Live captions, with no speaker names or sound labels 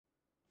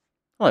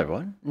Hello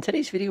everyone. In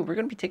today's video, we're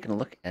going to be taking a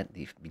look at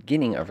the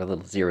beginning of our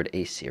little 0 to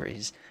Ace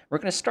series. We're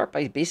going to start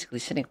by basically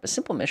setting up a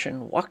simple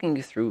mission, walking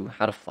you through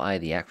how to fly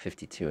the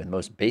Yak-52 in the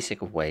most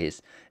basic of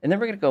ways, and then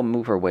we're going to go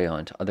move our way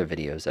on to other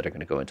videos that are going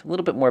to go into a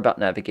little bit more about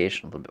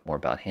navigation, a little bit more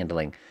about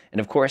handling, and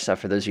of course,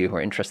 for those of you who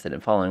are interested in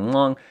following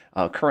along,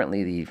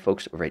 currently the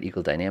folks over at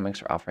Eagle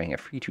Dynamics are offering a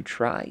free to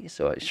try,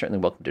 so you're certainly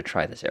welcome to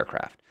try this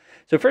aircraft.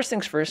 So first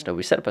things first,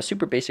 we set up a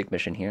super basic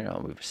mission here.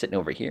 We're sitting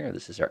over here.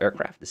 This is our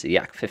aircraft. This is the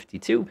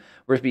Yak-52.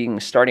 We're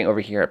starting over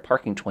here at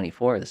parking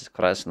 24. This is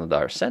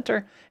Krasnodar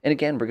Center. And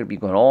again, we're going to be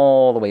going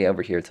all the way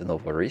over here to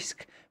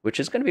Novorossiysk, which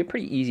is going to be a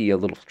pretty easy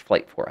little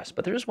flight for us.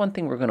 But there is one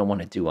thing we're going to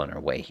want to do on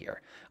our way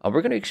here.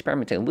 We're going to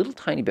experiment a little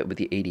tiny bit with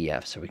the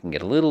ADF so we can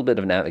get a little bit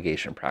of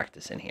navigation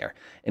practice in here.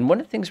 And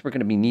one of the things we're going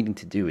to be needing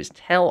to do is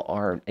tell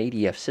our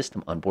ADF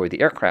system on board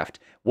the aircraft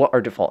what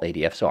our default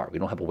ADFs are. We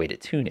don't have a way to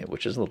tune it,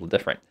 which is a little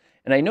different.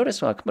 And I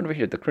noticed when I come over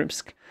here to the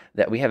Krimsk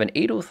that we have an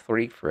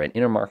 803 for an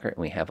inner marker and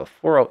we have a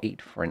 408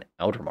 for an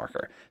outer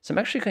marker. So I'm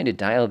actually going to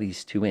dial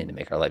these two in to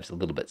make our lives a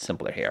little bit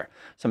simpler here.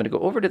 So I'm going to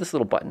go over to this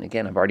little button.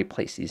 Again, I've already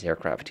placed these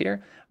aircraft here.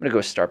 I'm going to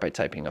go start by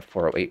typing a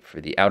 408 for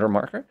the outer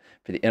marker.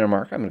 For the inner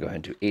marker, I'm going to go ahead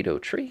and do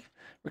 803.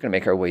 We're going to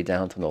make our way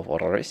down to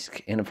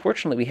Novorossiysk, and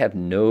unfortunately we have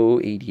no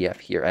ADF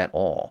here at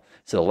all.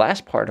 So the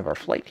last part of our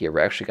flight here,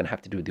 we're actually going to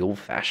have to do it the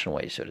old-fashioned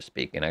way, so to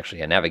speak, and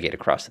actually navigate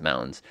across the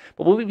mountains.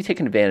 But we'll be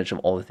taking advantage of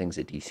all the things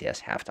that DCS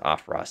have to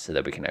offer us so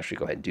that we can actually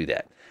go ahead and do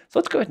that. So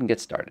let's go ahead and get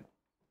started.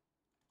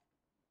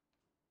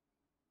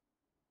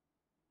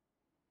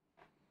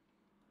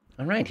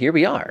 All right, here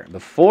we are.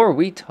 Before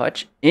we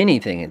touch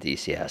anything in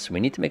DCS,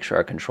 we need to make sure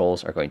our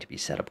controls are going to be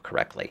set up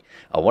correctly.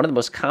 One of the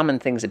most common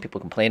things that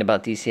people complain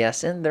about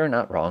DCS, and they're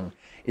not wrong,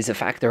 is the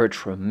fact there are a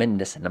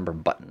tremendous number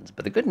of buttons.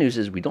 But the good news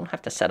is we don't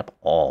have to set up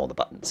all the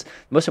buttons.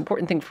 The most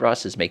important thing for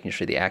us is making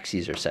sure the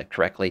axes are set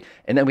correctly,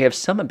 and that we have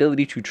some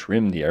ability to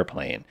trim the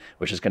airplane,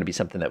 which is going to be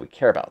something that we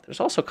care about.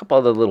 There's also a couple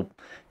other little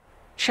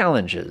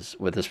challenges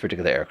with this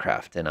particular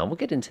aircraft, and we'll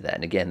get into that.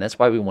 And again, that's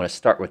why we want to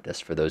start with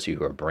this for those of you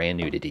who are brand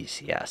new to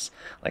DCS.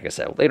 Like I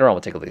said, later on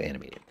we'll take a look at the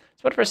animated. So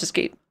I'm going to press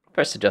escape,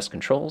 press adjust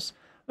controls.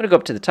 I'm going to go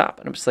up to the top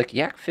and I'm just like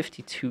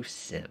Yak-52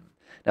 Sim.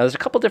 Now there's a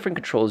couple different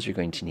controls you're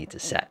going to need to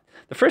set.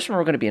 The first one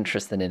we're going to be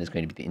interested in is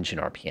going to be the engine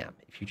RPM.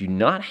 If you do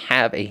not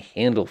have a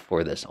handle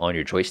for this on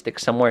your joystick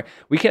somewhere,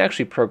 we can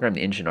actually program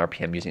the engine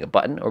RPM using a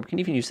button, or we can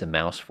even use the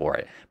mouse for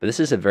it. But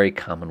this is a very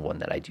common one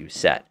that I do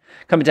set.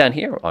 Coming down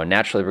here,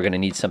 naturally we're going to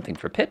need something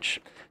for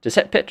pitch. To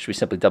set pitch, we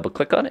simply double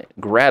click on it,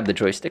 grab the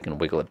joystick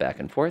and wiggle it back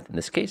and forth. In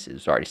this case,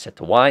 it's already set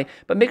to Y,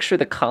 but make sure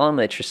the column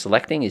that you're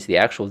selecting is the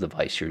actual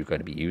device you're going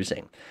to be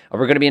using.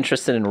 We're going to be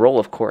interested in roll,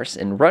 of course,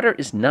 and rudder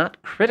is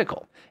not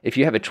critical. If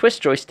you have a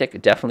twist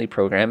joystick, definitely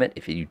program it.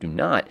 If you do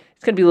not,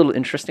 it's going to be a little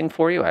interesting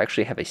for you. I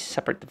actually have a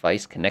separate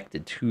device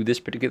connected to this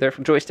particular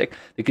joystick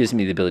that gives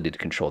me the ability to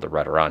control the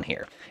rudder on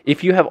here.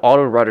 If you have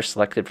auto rudder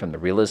selected from the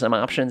realism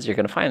options, you're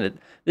going to find that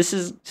this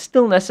is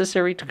still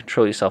necessary to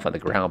control yourself on the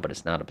ground, but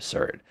it's not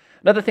absurd.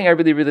 Another thing I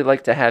really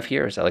like to have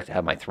here is I like to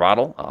have my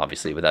throttle.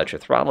 Obviously, without your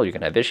throttle, you're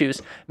going to have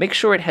issues. Make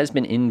sure it has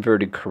been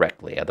inverted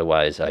correctly.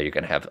 Otherwise, you're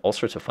going to have all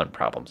sorts of fun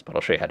problems, but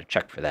I'll show you how to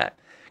check for that.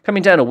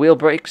 Coming down to wheel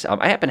brakes,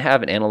 I happen to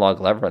have an analog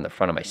lever on the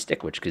front of my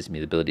stick, which gives me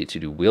the ability to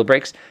do wheel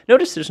brakes.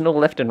 Notice there's no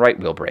left and right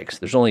wheel brakes.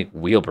 There's only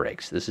wheel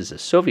brakes. This is a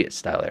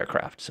Soviet-style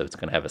aircraft, so it's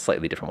going to have a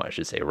slightly different one. I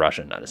should say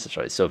Russian, not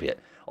necessarily Soviet.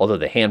 Although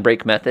the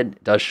handbrake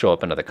method does show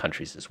up in other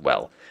countries as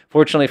well.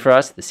 Fortunately for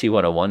us, the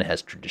C-101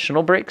 has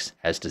traditional brakes,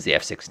 as does the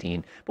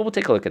F-16, but we'll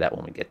take a look at that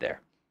when we get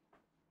there.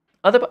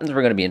 Other buttons we're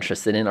going to be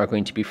interested in are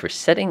going to be for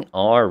setting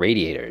our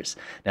radiators.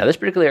 Now, this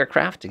particular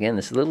aircraft, again,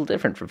 this is a little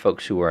different for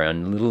folks who are a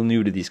little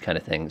new to these kind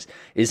of things,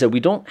 is that we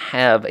don't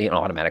have an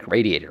automatic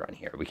radiator on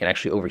here. We can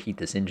actually overheat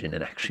this engine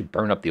and actually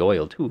burn up the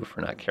oil, too, if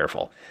we're not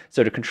careful.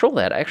 So to control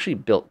that, I actually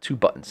built two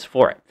buttons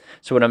for it.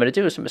 So what I'm going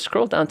to do is I'm going to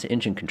scroll down to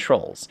engine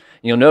controls.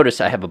 You'll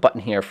notice I have a button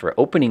here for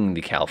opening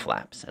the cowl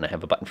flaps, and I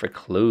have a button for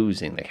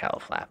closing the cowl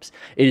flaps.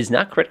 It is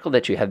not critical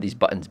that you have these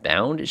buttons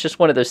bound. It's just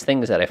one of those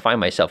things that I find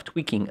myself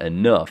tweaking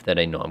enough that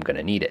I know I'm going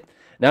to need it.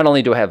 Not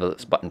only do I have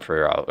this button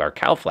for our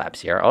cowl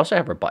flaps here, I also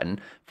have a button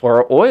for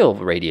our oil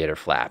radiator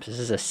flaps. This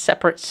is a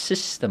separate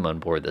system on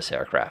board this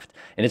aircraft.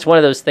 And it's one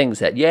of those things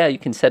that, yeah, you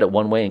can set it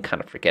one way and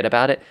kind of forget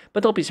about it,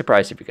 but don't be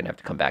surprised if you're going to have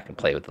to come back and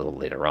play with it a little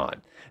later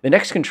on. The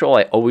next control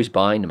I always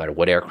bind, no matter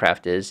what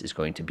aircraft is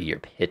going to be your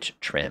pitch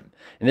trim.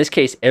 In this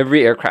case,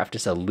 every aircraft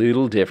is a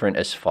little different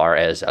as far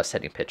as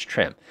setting pitch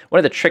trim. One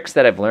of the tricks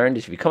that I've learned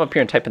is if you come up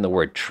here and type in the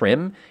word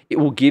trim, it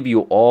will give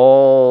you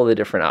all the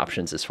different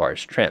options as far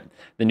as trim.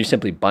 Then you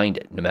simply bind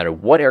it. No matter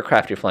what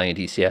aircraft you're flying in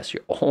DCS, you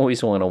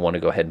always want to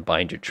go ahead and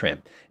bind your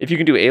trim. If you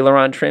can do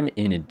aileron trim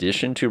in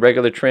addition to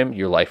regular trim,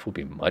 your life will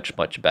be much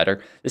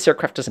better. This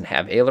aircraft doesn't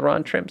have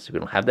aileron trim, so we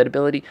don't have that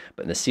ability,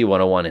 but in the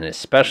C-101 and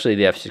especially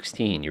the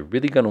F-16, you're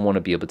really going to want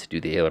to be able to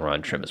do the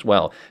aileron trim as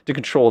well to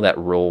control that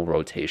roll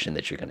rotation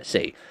that you're going to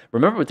see.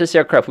 Remember, with this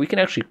aircraft, we can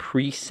actually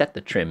preset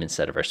the trim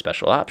instead of our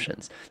special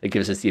options. That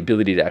gives us the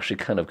ability to actually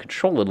kind of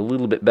control it a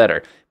little bit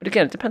better. But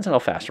again, it depends on how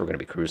fast we're going to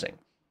be cruising.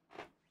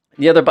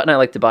 The other button I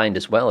like to bind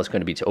as well is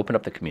going to be to open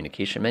up the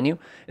communication menu.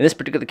 In this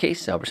particular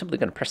case, we're simply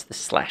going to press the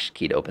slash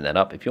key to open that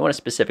up. If you want a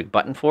specific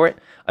button for it,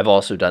 I've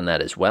also done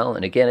that as well.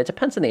 And again, it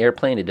depends on the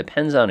airplane. It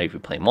depends on if you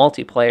play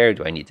multiplayer.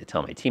 Do I need to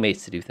tell my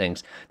teammates to do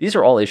things? These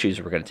are all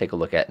issues we're going to take a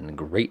look at in a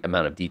great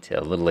amount of detail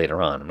a little later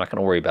on. I'm not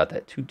going to worry about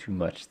that too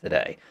much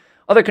today.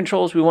 Other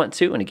controls we want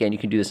to, and again, you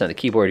can do this on the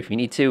keyboard if you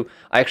need to.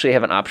 I actually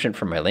have an option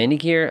for my landing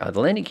gear. The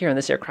landing gear on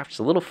this aircraft is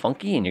a little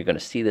funky, and you're going to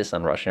see this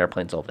on Russian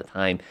airplanes all the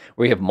time,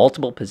 where you have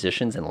multiple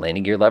positions in the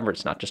landing gear lever.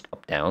 It's not just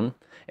up, down.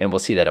 And we'll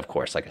see that, of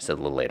course, like I said,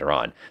 a little later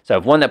on. So I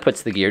have one that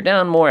puts the gear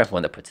down more. I have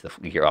one that puts the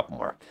gear up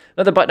more.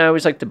 Another button I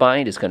always like to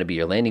bind is going to be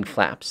your landing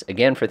flaps.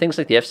 Again, for things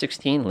like the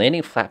F-16,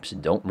 landing flaps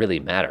don't really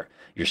matter.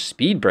 Your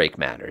speed brake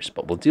matters,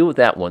 but we'll deal with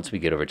that once we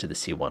get over to the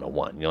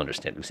C-101. You'll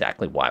understand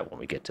exactly why when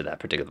we get to that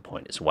particular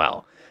point as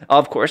well.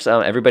 Of course,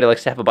 everybody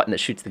likes to have a button that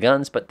shoots the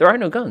guns, but there are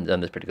no guns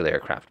on this particular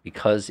aircraft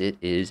because it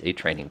is a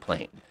training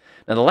plane.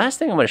 Now, the last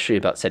thing I'm going to show you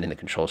about setting the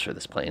controls for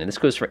this plane, and this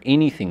goes for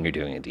anything you're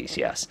doing in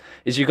DCS,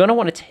 is you're going to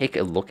want to take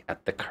a look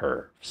at the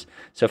curves.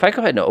 So if I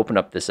go ahead and open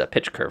up this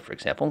pitch curve, for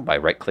example, by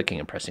right-clicking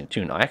and pressing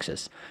Tune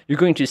Axis, you're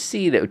going to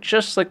see that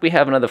just like we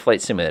have in other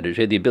flight simulators,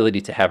 we have the ability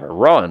to have our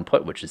raw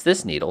input, which is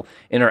this needle,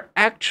 and our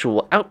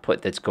actual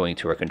output that's going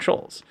to our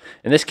controls.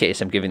 In this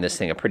case, I'm giving this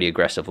thing a pretty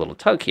aggressive little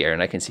tug here,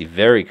 and I can see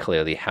very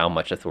clearly how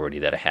much authority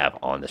that I have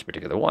on this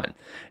particular one.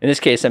 In this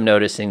case, I'm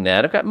noticing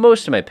that I've got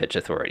most of my pitch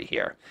authority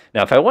here.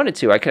 Now, if I wanted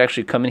to, I could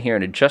actually come in here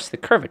and adjust the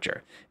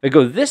curvature. If I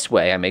go this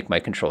way, I make my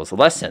controls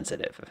less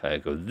sensitive. If I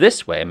go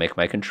this way, I make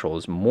my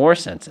controls more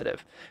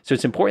sensitive. So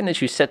it's important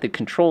that you set the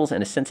controls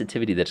and a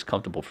sensitivity that's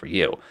comfortable for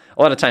you.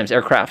 A lot of times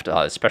aircraft,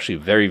 especially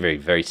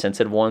very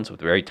sensitive ones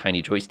with very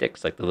tiny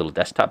joysticks, like the little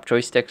desktop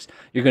joysticks,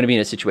 you're going to be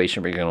in a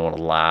situation where you're going to want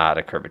a lot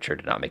of curvature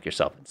to not make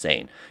yourself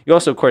insane. You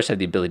also, of course, have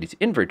the ability to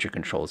invert your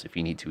controls if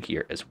you need to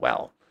here as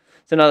well.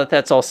 So now that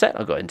that's all set,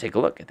 I'll go ahead and take a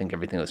look. I think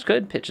everything looks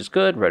good. Pitch is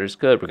good. Rudder's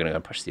good. We're going to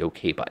push the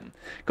OK button.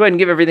 Go ahead and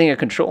give everything a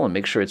control and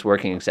make sure it's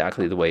working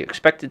exactly the way you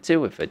expect it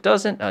to. If it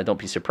doesn't, don't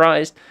be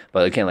surprised.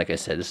 But again, like I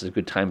said, this is a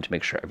good time to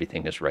make sure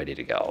everything is ready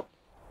to go.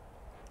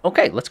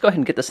 Okay, let's go ahead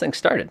and get this thing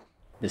started.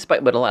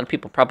 Despite what a lot of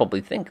people probably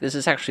think, this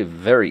is actually a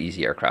very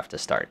easy aircraft to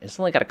start. It's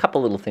only got a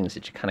couple little things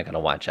that you kind of got to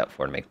watch out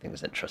for to make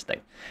things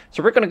interesting.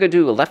 So we're going to go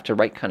do a left to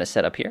right kind of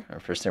setup here. Our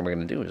first thing we're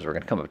going to do is we're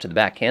going to come up to the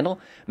back handle.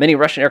 Many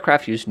Russian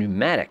aircraft use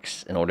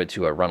pneumatics in order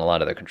to run a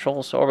lot of their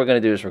controls. So all we're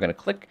going to do is we're going to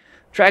click,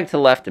 drag to the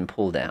left, and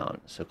pull down.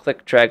 So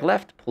click, drag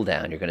left, pull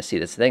down. You're going to see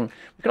this thing.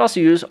 We can also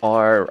use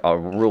our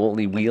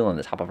rolly wheel on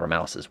the top of our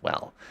mouse as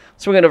well.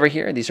 So we're going over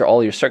here. These are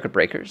all your circuit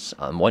breakers.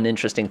 One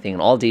interesting thing in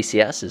all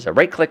DCS is a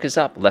right click is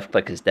up, left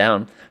click is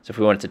down. So if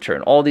we wanted to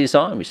turn all these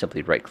on, we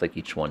simply right click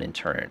each one in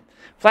turn.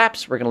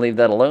 Flaps, we're going to leave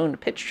that alone.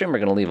 Pitch trim, we're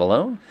going to leave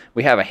alone.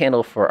 We have a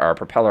handle for our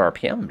propeller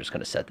RPM. I'm just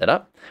going to set that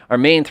up. Our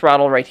main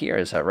throttle right here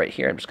is right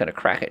here. I'm just going to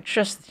crack it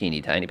just a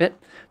teeny tiny bit.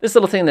 This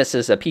little thing that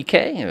says a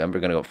PK, and we're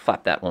going to go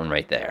flap that one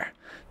right there.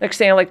 Next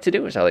thing I like to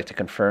do is I like to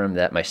confirm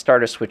that my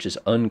starter switch is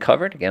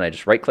uncovered. Again, I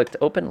just right-click to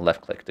open,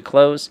 left-click to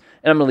close,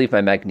 and I'm going to leave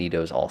my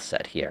magnetos all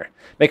set here.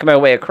 Making my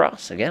way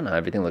across. Again,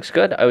 everything looks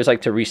good. I always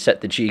like to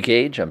reset the G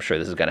gauge. I'm sure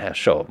this is going to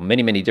show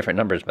many different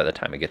numbers by the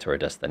time I get to our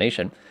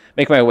destination.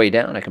 Make my way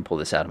down. I can pull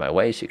this out of my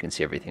way so you can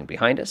see everything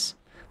behind us.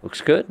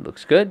 Looks good.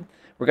 Looks good.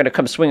 We're going to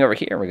come swing over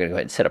here. We're going to go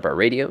ahead and set up our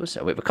radios.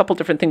 We have a couple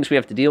different things we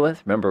have to deal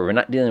with. Remember, we're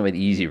not dealing with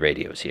easy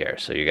radios here,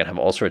 so you're going to have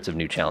all sorts of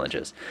new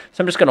challenges.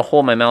 So I'm just going to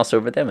hold my mouse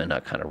over them and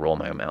kind of roll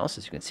my mouse.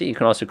 As you can see, you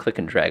can also click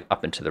and drag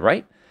up and to the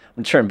right. I'm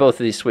going to turn both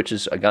of these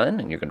switches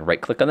again, and you're going to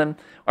right-click on them.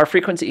 Our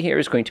frequency here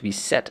is going to be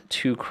set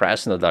to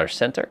Krasnodar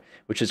Center,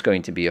 which is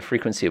going to be a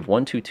frequency of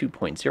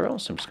 122.0. So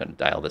I'm just going to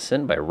dial this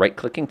in by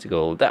right-clicking to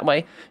go that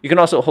way. You can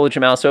also hold your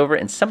mouse over,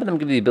 and some of them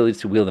give you the ability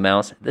to wheel the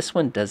mouse. This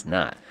one does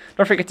not.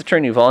 Don't forget to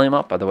turn your volume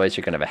up, otherwise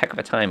you're going to have a heck of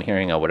a time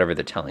hearing whatever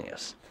they're telling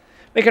us.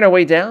 Making our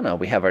way down,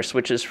 we have our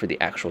switches for the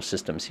actual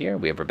systems here.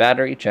 We have our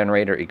battery,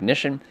 generator,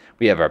 ignition.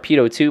 We have our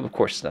pitot tube. Of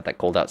course, it's not that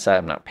cold outside.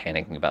 I'm not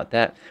panicking about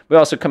that. We're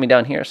also coming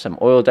down here, some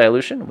oil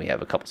dilution. We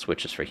have a couple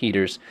switches for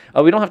heaters.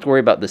 We don't have to worry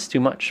about this too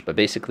much, but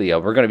basically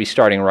we're going to be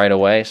starting right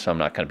away, so I'm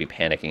not going to be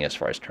panicking as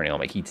far as turning on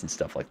my heats and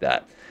stuff like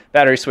that.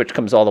 Battery switch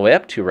comes all the way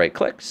up, 2 right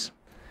clicks.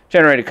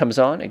 Generator comes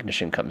on,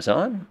 ignition comes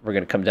on. We're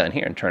going to come down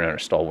here and turn on our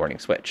stall warning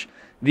switch.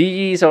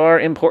 These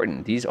are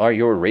important. These are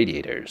your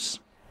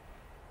radiators.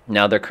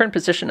 Now, their current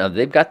position,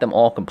 they've got them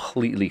all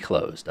completely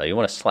closed. You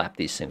want to slap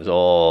these things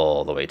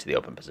all the way to the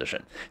open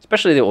position,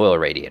 especially the oil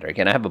radiator.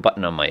 Again, I have a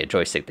button on my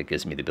joystick that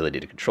gives me the ability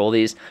to control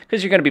these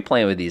because you're going to be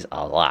playing with these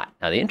a lot.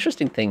 Now, the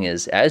interesting thing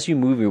is, as you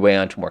move your way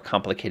onto more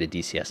complicated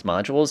DCS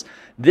modules,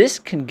 this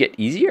can get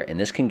easier and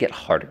this can get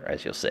harder,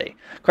 as you'll see.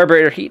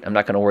 Carburetor heat, I'm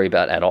not going to worry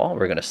about at all.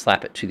 We're going to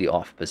slap it to the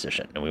off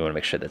position, and we want to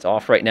make sure that's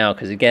off right now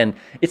because, again,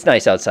 it's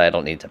nice outside. I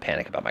don't need to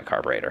panic about my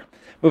carburetor.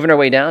 Moving our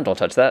way down, don't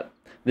touch that.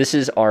 This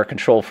is our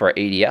control for our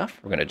ADF.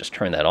 We're going to just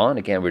turn that on.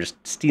 Again, we're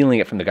just stealing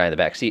it from the guy in the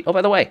back seat. Oh,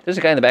 by the way, there's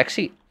a guy in the back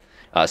seat.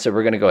 So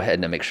we're going to go ahead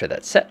and make sure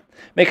that's set.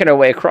 Making our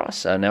way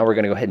across. Now we're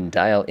going to go ahead and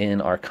dial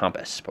in our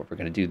compass, but we're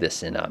going to do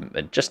this in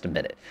just a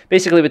minute.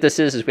 Basically what this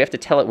is we have to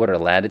tell it what our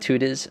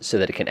latitude is so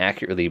that it can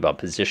accurately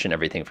position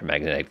everything for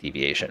magnetic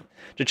deviation.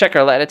 To check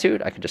our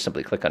latitude, I can just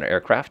simply click on our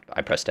aircraft.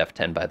 I pressed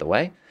F10, by the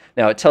way.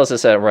 Now it tells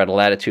us that we're at a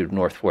latitude of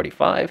north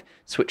 45.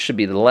 Switch should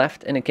be to the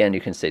left, and again, you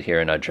can sit here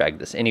and drag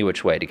this any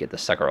which way to get the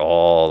sucker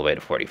all the way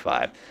to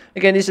 45.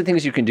 Again, these are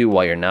things you can do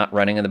while you're not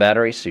running in the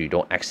battery, so you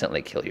don't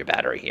accidentally kill your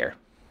battery here.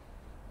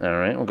 All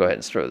right, we'll go ahead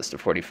and throw this to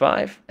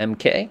 45,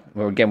 MK.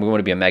 Well, again, we want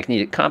to be a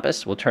magnetic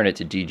compass. We'll turn it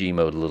to DG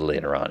mode a little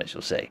later on, as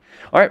you'll see.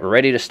 All right, we're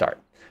ready to start.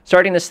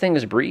 Starting this thing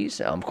is a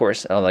breeze. Of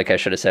course, like I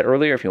should have said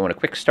earlier, if you want a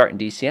quick start in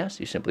DCS,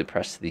 you simply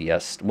press the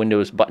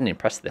Windows button and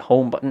press the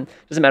home button.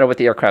 Doesn't matter what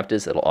the aircraft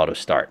is, it'll auto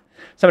start.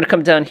 So I'm going to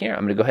come down here.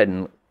 I'm going to go ahead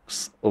and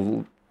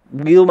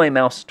wheel my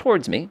mouse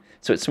towards me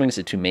so it swings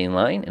it to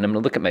mainline, and I'm going to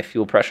look at my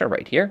fuel pressure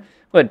right here.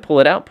 Go ahead and pull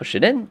it out, push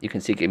it in. You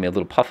can see it gave me a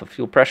little puff of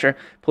fuel pressure.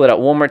 Pull it out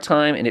one more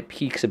time, and it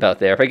peaks about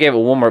there. If I gave it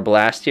one more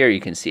blast here, you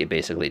can see it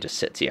basically just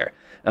sits here.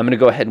 I'm going to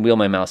go ahead and wheel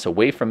my mouse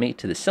away from me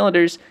to the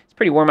cylinders. It's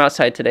pretty warm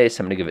outside today,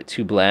 so I'm going to give it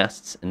 2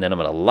 blasts, and then I'm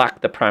going to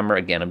lock the primer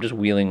again. I'm just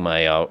wheeling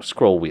my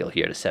scroll wheel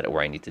here to set it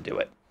where I need to do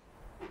it.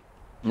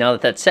 Now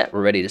that that's set,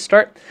 we're ready to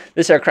start.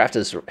 This aircraft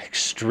is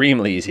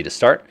extremely easy to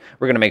start.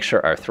 We're going to make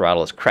sure our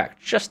throttle is cracked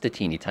just a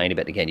teeny tiny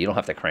bit. Again, you don't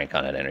have to crank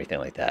on it or anything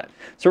like that.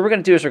 So what we're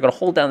going to do is we're going to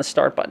hold down the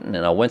start button,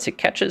 and once it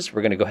catches,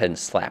 we're going to go ahead and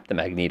slap the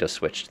magneto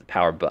switch to the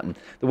power button.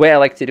 The way I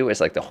like to do it is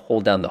like to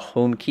hold down the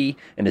home key,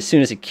 and as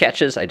soon as it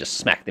catches, I just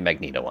smack the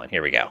magneto on.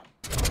 Here we go.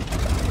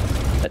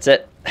 That's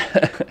it.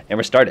 And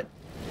we're started.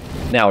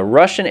 Now,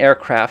 Russian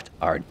aircraft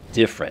are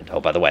different. Oh,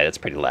 by the way, that's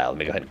pretty loud. Let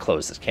me go ahead and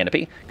close this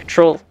canopy.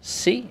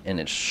 Control-C,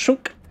 and it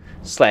shunk,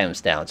 slams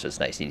down, so it's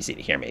nice and easy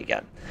to hear me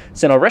again.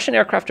 So now, Russian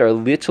aircraft are a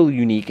little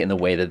unique in the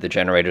way that the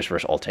generators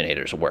versus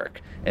alternators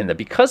work. And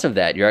because of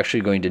that, you're actually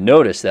going to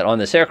notice that on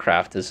this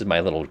aircraft, this is my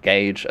little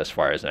gauge as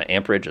far as my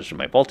amperage, as for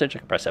my voltage. I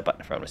can press that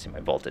button if I want to see my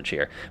voltage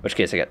here, in which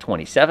case I got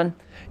 27.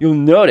 You'll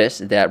notice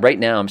that right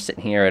now I'm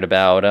sitting here at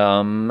about,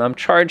 I'm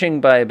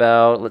charging by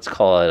about, let's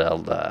call it,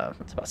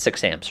 it's about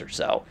 6 amps or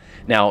so.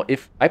 Now,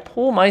 if I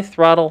pull my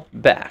throttle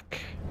back,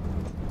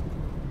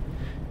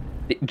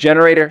 the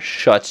generator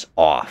shuts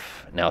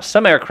off. Now,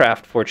 some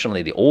aircraft,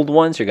 fortunately, the old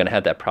ones, you're going to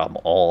have that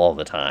problem all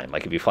the time.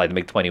 Like if you fly the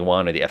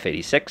MiG-21 or the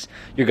F-86,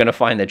 you're going to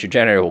find that your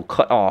generator will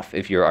cut off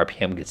if your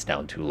RPM gets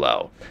down too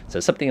low. So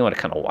it's something you want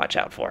to kind of watch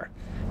out for.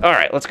 All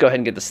right, let's go ahead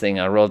and get this thing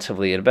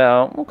relatively at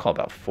about, we'll call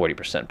about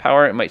 40%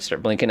 power. It might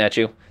start blinking at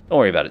you. Don't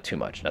worry about it too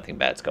much. Nothing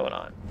bad's going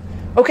on.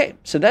 Okay,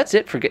 so that's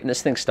it for getting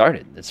this thing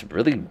started.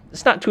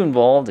 It's not too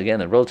involved.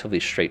 Again, a relatively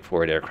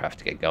straightforward aircraft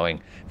to get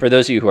going. For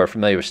those of you who are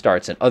familiar with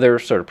starts and other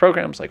sort of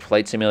programs like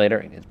Flight Simulator,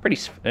 it's a pretty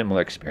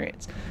similar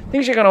experience.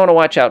 Things you're going to want to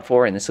watch out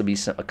for, and this will be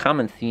a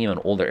common theme on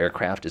older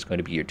aircraft, is going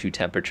to be your 2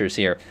 temperatures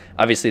here.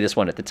 Obviously, this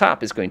one at the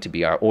top is going to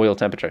be our oil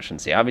temperature. I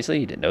shouldn't say obviously,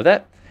 you didn't know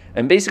that.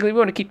 And basically, we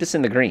want to keep this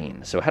in the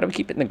green. So how do we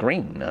keep it in the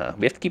green?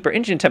 We have to keep our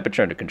engine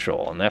temperature under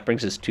control, and that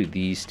brings us to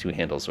these 2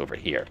 handles over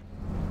here.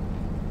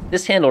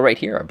 This handle right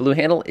here, our blue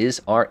handle,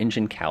 is our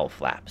engine cowl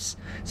flaps.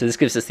 So this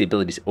gives us the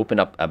ability to open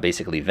up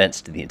basically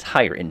vents to the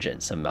entire engine.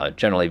 Some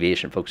general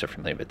aviation folks are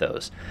familiar with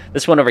those.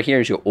 This one over here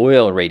is your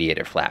oil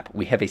radiator flap.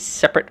 We have a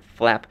separate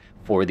flap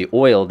for the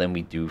oil than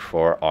we do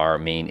for our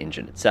main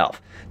engine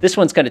itself. This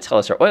one's going to tell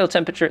us our oil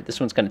temperature. This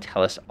one's going to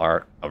tell us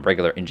our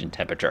regular engine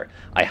temperature.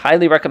 I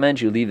highly recommend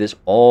you leave this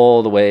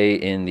all the way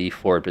in the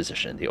forward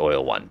position, the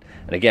oil one.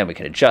 And again, we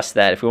can adjust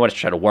that. If we want to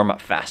try to warm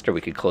up faster, we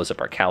could close up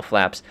our cowl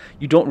flaps.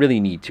 You don't really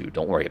need to.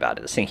 Don't worry about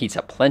it. This thing heats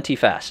up plenty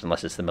fast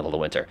unless it's the middle of the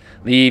winter.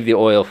 Leave the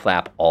oil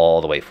flap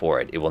all the way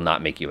forward. It will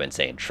not make you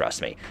insane,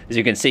 trust me. As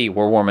you can see,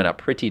 we're warming up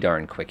pretty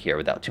darn quick here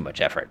without too much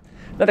effort.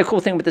 Another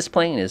cool thing with this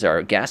plane is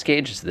our gas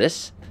gauge is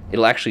this.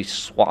 It'll actually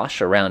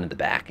swash around in the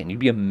back, and you'd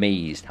be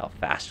amazed how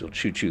fast you'll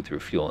choo-choo through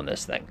fuel in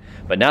this thing.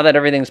 But now that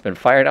everything's been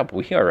fired up,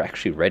 we are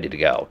actually ready to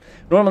go.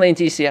 Normally in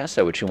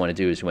DCS, what you want to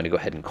do is you want to go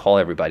ahead and call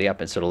everybody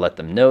up and sort of let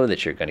them know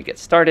that you're going to get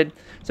started.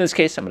 So in this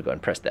case, I'm going to go ahead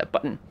and press that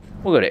button.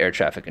 We'll go to air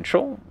traffic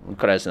control. We'll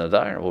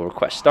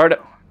request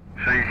startup.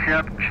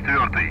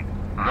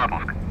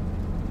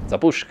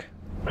 Запуск.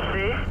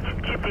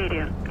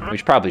 We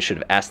probably should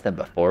have asked them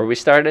before we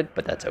started,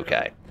 but that's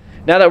okay.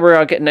 Now that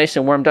we're getting nice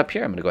and warmed up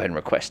here, I'm going to go ahead and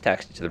request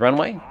taxi to the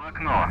runway.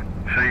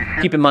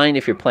 Keep in mind,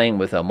 if you're playing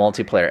with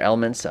multiplayer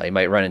elements, you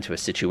might run into a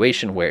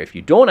situation where if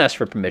you don't ask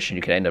for permission,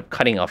 you can end up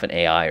cutting off an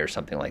AI or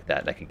something like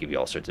that. That could give you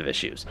all sorts of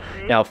issues.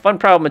 Now, a fun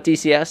problem with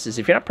DCS is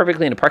if you're not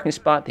perfectly in a parking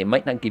spot, they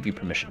might not give you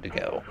permission to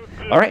go.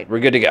 All right, we're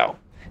good to go.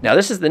 Now,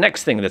 this is the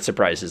next thing that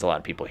surprises a lot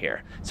of people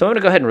here. So I'm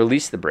going to go ahead and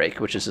release the brake,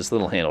 which is this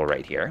little handle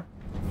right here.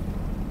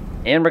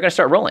 And we're going to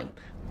start rolling.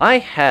 I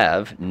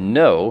have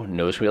no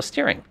nose wheel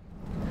steering.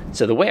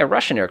 So the way a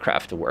Russian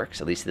aircraft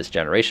works, at least this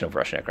generation of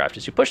Russian aircraft,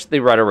 is you push the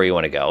rudder where you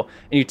want to go,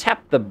 and you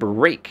tap the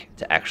brake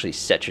to actually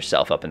set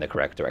yourself up in the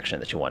correct direction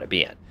that you want to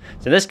be in.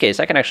 So in this case,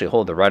 I can actually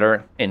hold the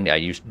rudder and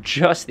use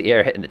just the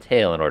air hitting the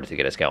tail in order to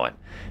get us going.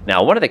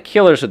 Now, one of the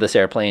killers of this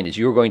airplane is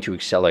you're going to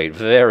accelerate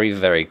very,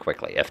 very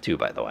quickly. F2,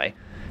 by the way.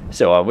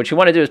 So what you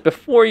want to do is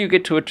before you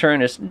get to a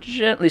turn is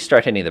gently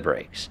start hitting the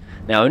brakes.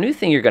 Now a new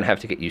thing you're going to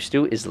have to get used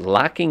to is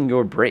locking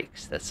your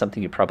brakes. That's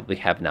something you probably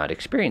have not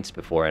experienced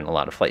before in a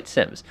lot of flight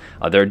sims.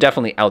 They're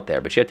definitely out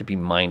there, but you have to be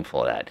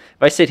mindful of that.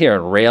 If I sit here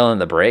and rail on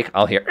the brake,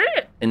 I'll hear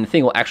and the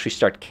thing will actually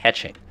start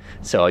catching.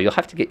 So you'll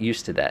have to get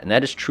used to that, and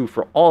that is true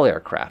for all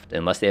aircraft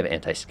unless they have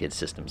anti-skid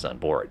systems on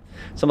board.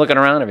 So I'm looking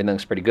around, everything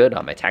looks pretty good.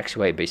 My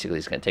taxiway basically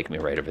is going to take me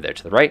right over there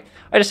to the right.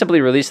 I just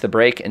simply release the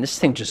brake, and this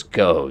thing just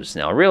goes.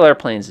 Now, real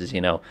airplanes is,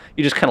 you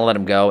just kind of let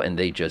them go, and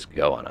they just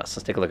go on us.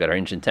 Let's take a look at our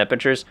engine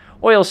temperatures.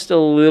 Oil's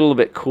still a little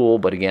bit cool,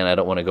 but again, I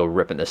don't want to go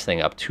ripping this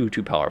thing up too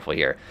powerful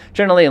here.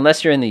 Generally,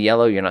 unless you're in the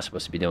yellow, you're not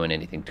supposed to be doing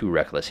anything too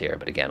reckless here,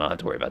 but again, I don't have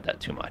to worry about that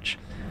too much.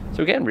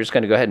 So again, we're just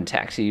going to go ahead and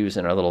taxi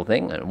using our little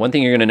thing. And one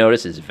thing you're going to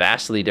notice is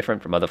vastly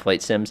different from other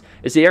flight sims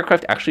is the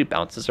aircraft actually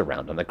bounces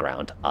around on the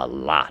ground a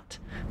lot.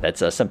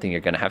 That's something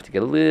you're going to have to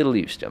get a little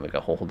used to. I'm going to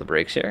hold the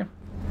brakes here.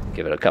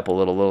 Give it a couple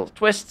little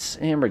twists,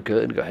 and we're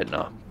good. Go ahead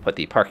and put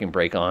the parking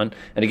brake on.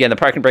 And again, the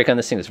parking brake on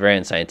this thing is very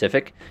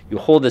unscientific. You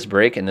hold this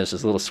brake, and there's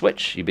this little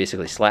switch. You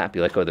basically slap,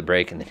 you let go of the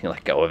brake, and then you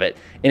let go of it.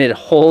 And it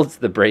holds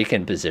the brake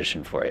in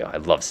position for you. I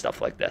love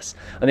stuff like this.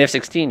 On the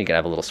F-16, you can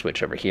have a little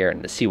switch over here.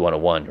 And the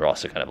C-101, you're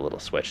also going to have a little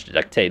switch to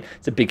dictate.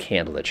 It's a big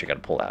handle that you're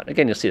going to pull out.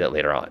 Again, you'll see that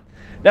later on.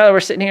 Now that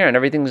we're sitting here and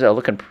everything's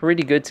looking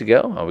pretty good to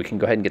go, we can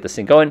go ahead and get this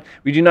thing going.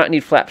 We do not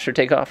need flaps for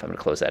takeoff. I'm going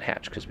to close that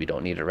hatch because we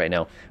don't need it right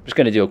now. I'm just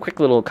going to do a quick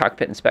little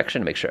cockpit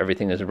inspection to make sure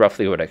everything is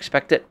roughly what I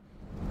expect it.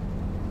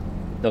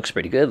 Looks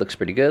pretty good, looks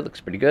pretty good, looks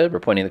pretty good. We're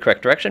pointing in the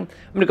correct direction.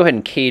 I'm going to go ahead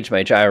and cage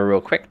my gyro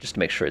real quick just to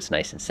make sure it's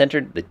nice and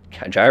centered. The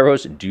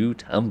gyros do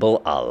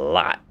tumble a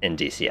lot in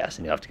DCS,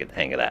 and you'll have to get the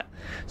hang of that.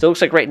 So it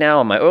looks like right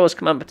now my oil has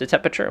come up to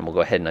temperature, and we'll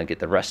go ahead and get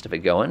the rest of it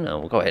going.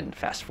 We'll go ahead and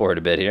fast forward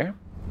a bit here.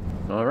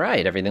 All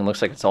right, everything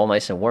looks like it's all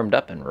nice and warmed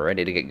up, and we're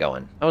ready to get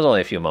going. That was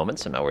only a few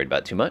moments. I'm not worried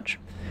about too much.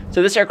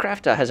 So this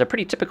aircraft has a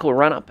pretty typical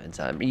run-up. It's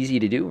easy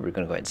to do. We're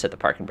going to go ahead and set the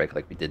parking brake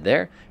like we did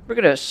there. We're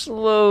going to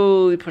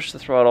slowly push the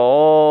throttle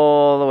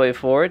all the way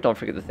forward. Don't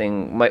forget the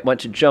thing might want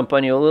to jump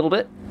on you a little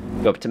bit.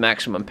 Go up to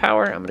maximum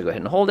power. I'm going to go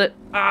ahead and hold it.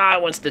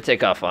 It wants to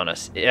take off on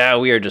us. Yeah,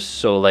 we are just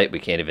so light we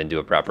can't even do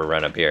a proper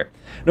run-up here.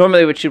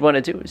 Normally what you'd want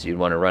to do is you'd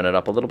want to run it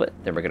up a little bit.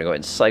 Then we're going to go ahead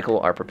and cycle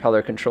our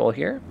propeller control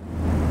here.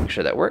 Make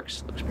sure that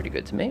works. Looks pretty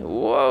good to me.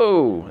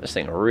 Whoa, this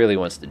thing really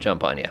wants to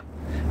jump on you.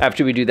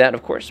 After we do that,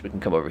 of course, we can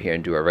come over here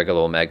and do our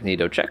regular old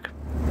magneto check.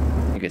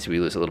 You can see we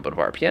lose a little bit of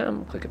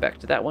RPM. Click it back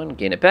to that one,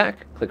 gain it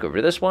back. Click over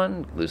to this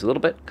one, lose a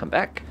little bit, come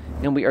back,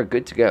 and we are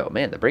good to go.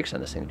 Man, the brakes on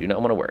this thing do not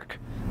want to work.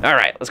 All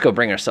right, let's go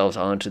bring ourselves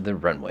onto the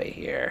runway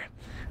here.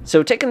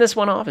 So taking this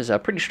one off is a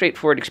pretty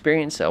straightforward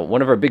experience.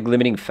 One of our big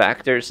limiting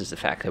factors is the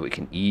fact that we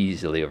can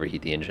easily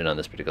overheat the engine on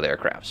this particular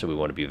aircraft, so we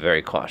want to be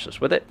very cautious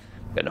with it.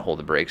 Going to hold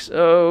the brakes.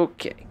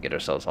 Okay, get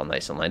ourselves all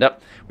nice and lined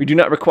up. We do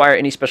not require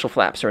any special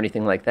flaps or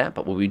anything like that,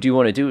 but what we do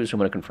want to do is we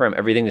want to confirm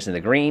everything is in the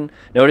green.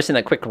 Notice in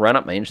that quick run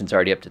up, my engine's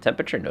already up to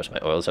temperature. Notice my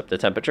oil's up to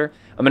temperature.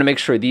 I'm going to make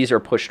sure these are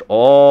pushed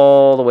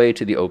all the way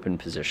to the open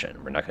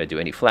position. We're not going to do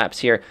any flaps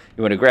here.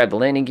 You want to grab the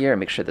landing gear and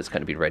make sure that's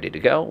going to be ready to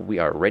go. We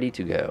are ready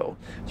to go.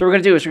 So what we're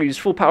going to do is we're going to use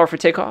full power for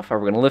takeoff.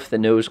 We're going to lift the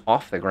nose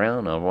off the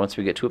ground once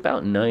we get to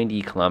about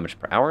 90 kilometers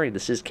per hour.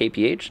 This is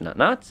kph, not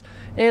knots.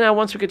 And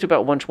once we get to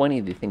about 120,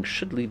 the thing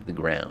should leave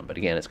the ground. But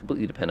again, it's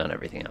completely dependent on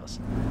everything else.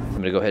 I'm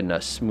going to go ahead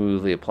and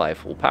smoothly apply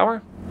full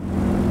power.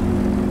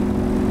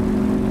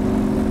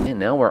 And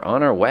now we're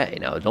on our way.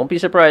 Now, don't be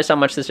surprised how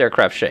much this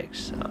aircraft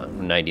shakes.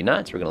 90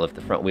 knots, we're going to lift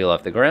the front wheel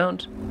off the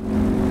ground.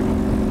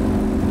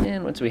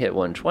 And once we hit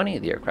 120,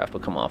 the aircraft will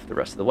come off the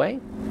rest of the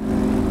way.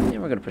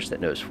 We're going to push that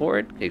nose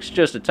forward. Takes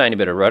just a tiny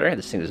bit of rudder.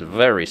 This thing is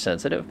very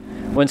sensitive.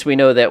 Once we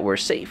know that we're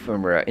safe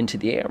when we're into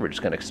the air, we're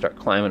just going to start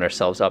climbing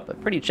ourselves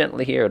up pretty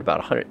gently here at about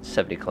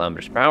 170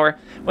 kilometers per hour.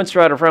 Once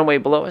we're out of runway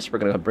below us, we're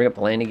going to bring up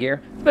the landing gear.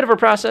 It's a bit of a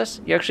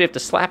process. You actually have to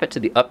slap it to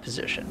the up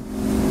position.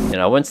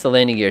 Now, once the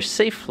landing gear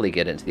safely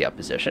get into the up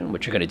position,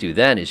 what you're going to do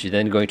then is you're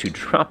then going to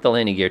drop the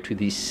landing gear to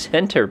the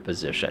center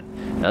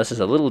position. Now, this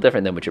is a little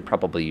different than what you're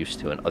probably used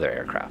to in other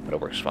aircraft, but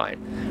it works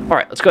fine. All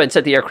right, let's go ahead and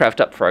set the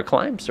aircraft up for our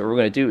climb. So what we're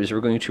going to do is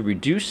we're going to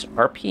reduce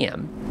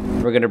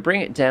RPM. We're going to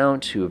bring it down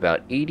to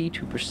about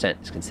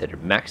 82% is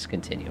considered max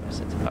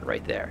continuous. It's about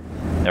right there.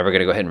 Now, we're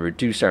going to go ahead and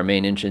reduce our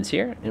main engines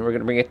here, and we're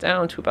going to bring it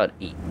down to about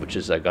 8, which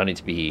is going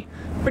to be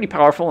pretty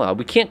powerful.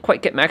 We can't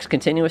quite get max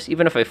continuous.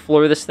 Even if I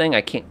floor this thing,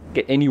 I can't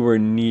get anywhere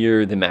near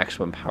the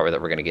maximum power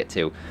that we're going to get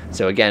to.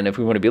 So again, if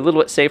we want to be a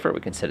little bit safer, we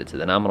can set it to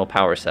the nominal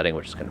power setting,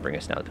 which is going to bring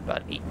us down to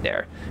about 8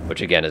 there,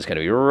 which again is going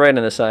to be right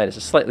on the side. It's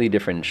a slightly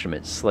different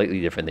instrument, slightly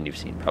different than you've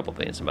seen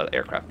probably in some other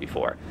aircraft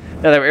before.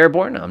 Now that we're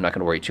airborne, I'm not going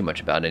to worry too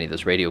much about any of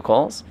those radio calls.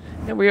 protocols,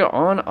 and we are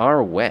on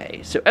our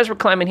way. So as we're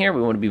climbing here,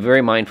 we want to be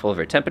very mindful of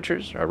our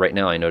temperatures. Right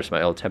now, I notice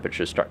my oil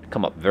temperatures start to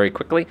come up very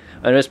quickly.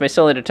 I notice my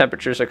cylinder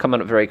temperatures are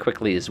coming up very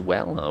quickly as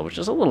well, which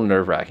is a little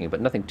nerve-wracking,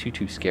 but nothing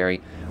too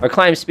scary. Our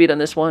climb speed on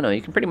this one,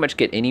 you can pretty much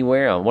get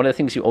anywhere. One of the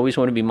things you always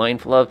want to be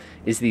mindful of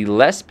is the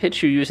less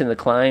pitch you use in the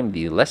climb,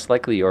 the less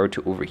likely you are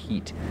to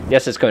overheat.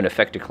 Yes, it's going to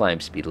affect your climb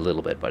speed a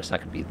little bit, but it's not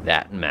going to be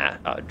that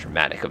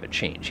dramatic of a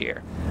change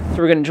here. So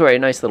we're going to enjoy a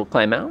nice little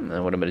climb out,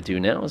 and what I'm going to do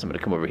now is I'm going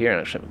to come over here and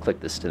actually click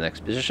this to the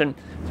next position,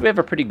 so we have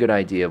a pretty good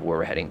idea of where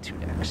we're heading to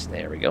next.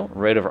 There we go,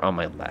 right over on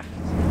my left.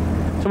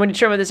 So when you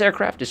trim with this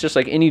aircraft, it's just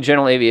like any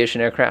general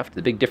aviation aircraft.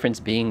 The big difference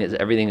being is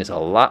everything is a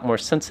lot more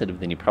sensitive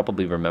than you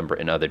probably remember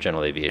in other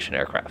general aviation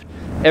aircraft.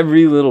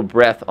 Every little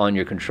breath on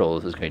your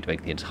controls is going to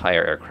make the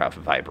entire aircraft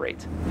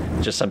vibrate.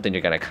 It's just something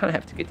you're going to kind of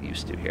have to get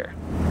used to here.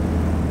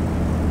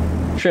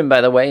 Trim,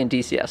 by the way, in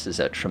DCS is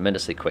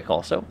tremendously quick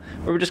also,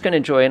 where we're just going to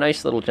enjoy a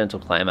nice little gentle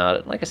climb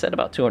out. Like I said,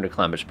 about 200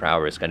 kilometers per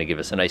hour is going to give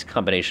us a nice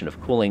combination of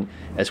cooling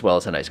as well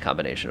as a nice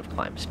combination of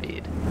climb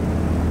speed.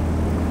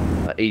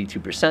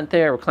 82%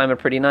 there. We're climbing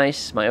pretty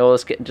nice. My oil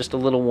is getting just a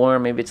little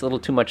warm. Maybe it's a little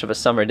too much of a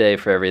summer day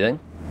for everything.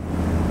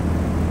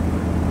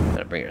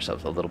 Gonna bring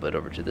ourselves a little bit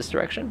over to this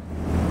direction.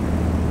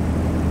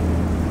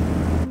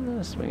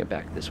 Swing it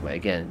back this way.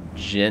 Again,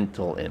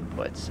 gentle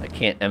inputs. I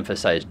can't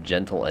emphasize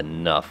gentle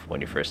enough when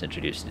you're first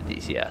introduced to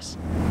DCS.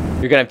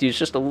 You're going to have to use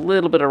just a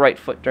little bit of right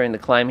foot during the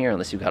climb here,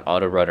 unless you've got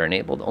auto rudder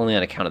enabled, only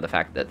on account of the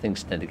fact that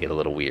things tend to get a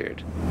little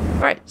weird.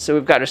 All right, so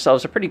we've got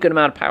ourselves a pretty good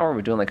amount of power.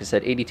 We're doing, like I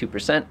said,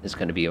 82% is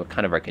going to be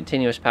kind of our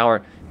continuous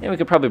power, and we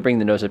could probably bring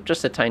the nose up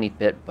just a tiny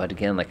bit, but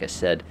again, like I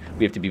said,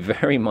 we have to be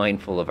very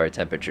mindful of our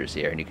temperatures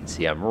here, and you can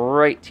see I'm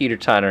right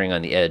teeter-tottering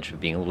on the edge of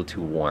being a little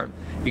too warm.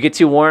 If you get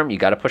too warm, you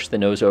got to push the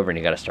nose over, and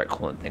you got to start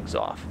cooling things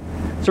off.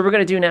 So what we're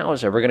going to do now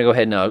is we're going to go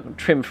ahead and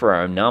trim for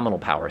our nominal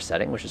power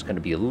setting, which is going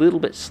to be a little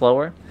bit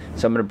slower.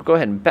 So I'm going to go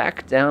ahead and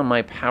back down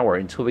my power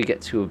until we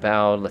get to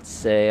about, let's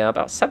say,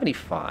 about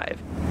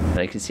 75.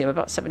 Now you can see I'm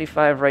about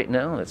 75 right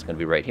now. That's going to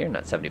be right here,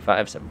 not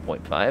 75,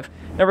 7.5.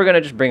 Now we're going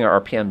to just bring our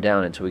RPM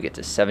down until we get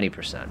to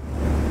 70%.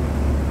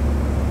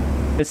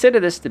 Consider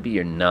this to be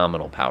your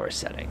nominal power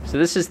setting. So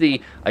this is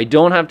the, I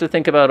don't have to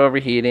think about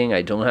overheating,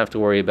 I don't have to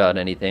worry about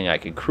anything. I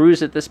can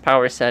cruise at this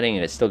power setting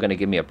and it's still going to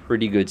give me a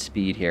pretty good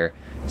speed here.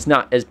 It's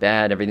not as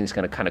bad, everything's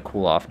going to kind of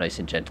cool off nice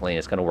and gently, and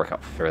it's going to work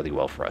out fairly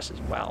well for us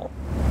as well.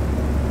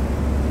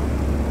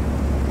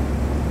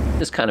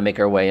 Just kind of make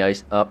our way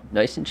up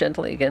nice and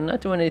gently. Again,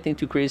 not doing anything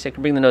too crazy. I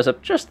can bring the nose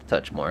up just a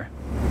touch more.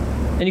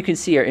 And you can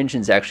see our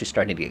engine's actually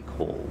starting to get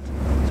cold.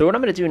 So what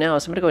I'm going to do now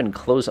is I'm going to go ahead and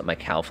close up my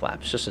cowl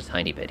flaps just a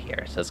tiny bit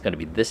here. So it's going to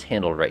be this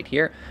handle right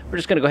here. We're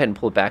just going to go ahead and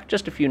pull it back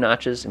just a few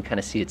notches and kind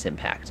of see its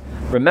impact.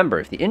 Remember,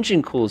 if the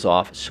engine cools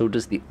off, so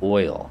does the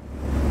oil.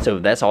 So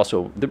that's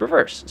also the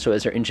reverse. So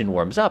as our engine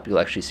warms up, you'll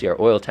actually see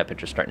our oil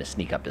temperature starting to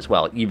sneak up as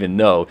well, even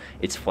though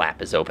its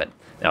flap is open.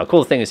 Now, the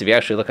cool thing is if you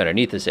actually look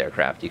underneath this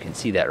aircraft, you can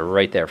see that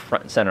right there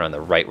front and center on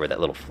the right where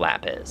that little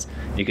flap is.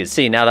 You can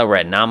see now that we're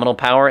at nominal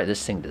power,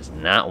 this thing does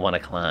not want to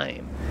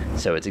climb.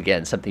 So it's,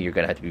 again, something you're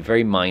going to have to be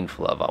very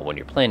mindful of when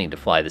you're planning to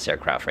fly this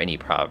aircraft for any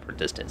proper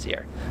distance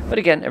here. But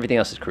again, everything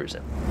else is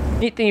cruising.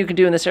 Neat thing you can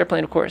do in this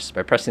airplane, of course,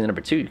 by pressing the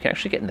number 2, you can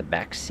actually get in the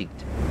back seat.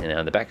 And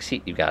on the back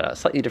seat, you've got a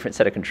slightly different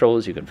set of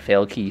controls. You can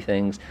fail key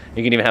things.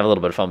 You can even have a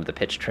little bit of fun with the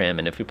pitch trim.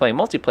 And if you're playing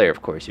multiplayer,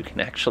 of course, you can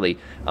actually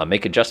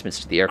make adjustments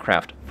to the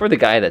aircraft for the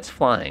guy that's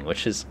flying,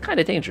 which is kind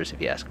of dangerous if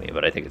you ask me,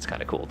 but I think it's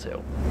kind of cool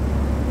too.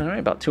 All right,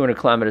 about 200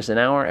 kilometers an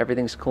hour.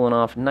 Everything's cooling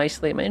off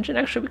nicely. My engine,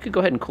 actually, we could go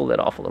ahead and cool that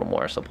off a little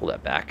more, so I'll pull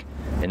that back.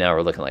 And now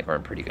we're looking like we're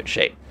in pretty good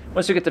shape.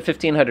 Once we get to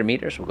 1,500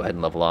 meters, we'll go ahead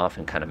and level off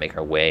and kind of make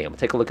our way, and we'll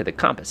take a look at the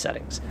compass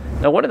settings.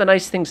 Now, one of the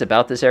nice things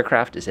about this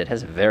aircraft is it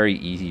has a very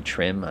easy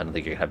trim. I don't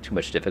think you're going to have too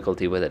much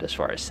difficulty with it as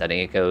far as setting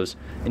it goes,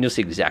 and you'll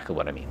see exactly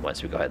what I mean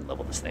once we go ahead and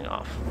level this thing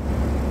off.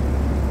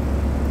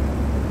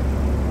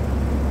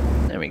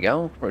 There we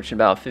go, approaching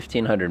about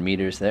 1,500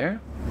 meters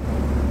there.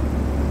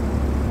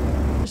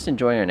 Just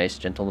enjoying our nice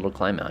gentle little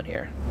climb out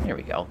here. There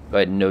we go. Go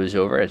ahead and nose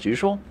over as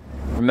usual.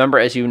 Remember,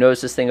 as you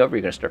nose this thing over,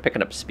 you're going to start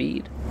picking up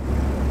speed.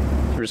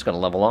 So we're just going to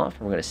level off,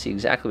 and we're going to see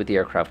exactly what the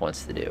aircraft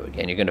wants to do.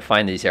 Again, you're going to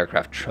find these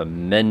aircraft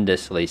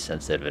tremendously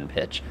sensitive in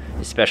pitch,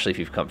 especially if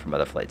you've come from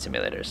other flight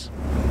simulators.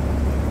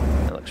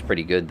 That looks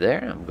pretty good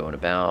there. I'm going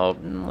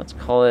about, let's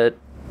call it,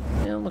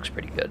 yeah, it looks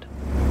pretty good.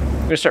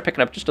 We're going to start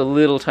picking up just a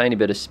little tiny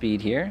bit of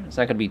speed here. It's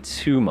not going to be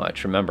too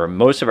much. Remember,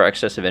 most of our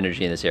excessive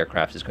energy in this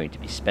aircraft is going to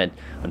be spent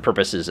on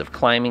purposes of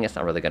climbing. It's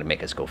not really going to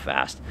make us go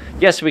fast.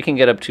 Yes, we can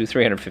get up to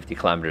 350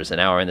 kilometers an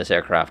hour in this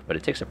aircraft, but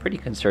it takes a pretty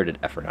concerted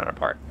effort on our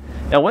part.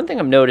 Now, one thing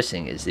I'm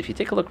noticing is if you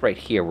take a look right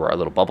here where our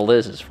little bubble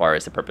is, as far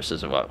as the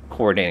purposes of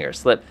coordinating our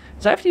slip,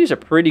 is I have to use a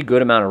pretty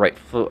good amount of right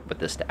foot with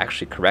this to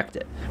actually correct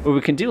it. What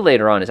we can do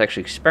later on is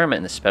actually experiment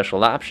in the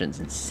special options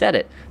and set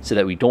it so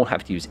that we don't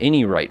have to use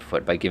any right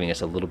foot by giving us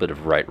a little bit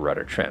of right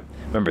rudder trim.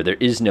 Remember, there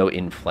is no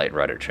in-flight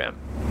rudder trim.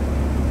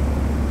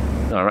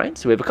 All right,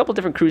 so we have a couple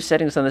different cruise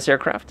settings on this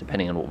aircraft,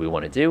 depending on what we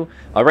want to do.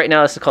 Right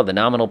now, this is called the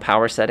nominal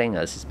power setting.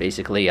 This is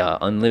basically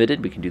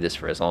unlimited. We can do this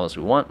for as long as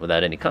we want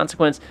without any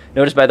consequence.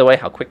 Notice, by the way,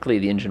 how quickly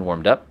the engine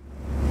warmed up.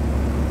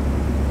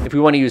 If we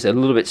want to use a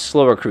little bit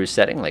slower cruise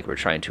setting, like we're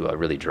trying to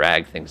really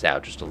drag things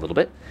out just a little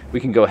bit, we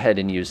can go ahead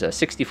and use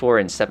 64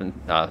 and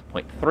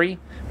 7.3,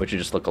 which will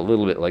just look a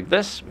little bit like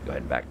this. We go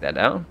ahead and back that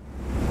down.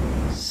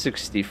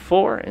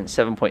 64 and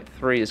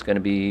 7.3 is going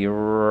to be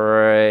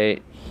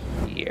right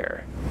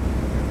here.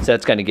 So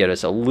that's going to get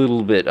us a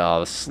little bit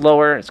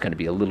slower. It's going to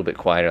be a little bit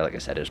quieter. Like I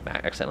said, I just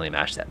accidentally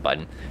mashed that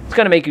button. It's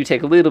going to make you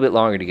take a little bit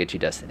longer to get to your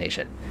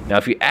destination. Now,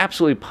 if you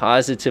absolutely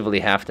positively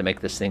have to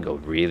make this thing go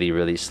really,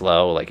 really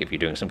slow, like if you're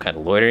doing some kind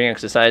of loitering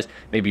exercise,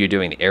 maybe you're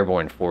doing the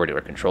airborne forward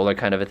or controller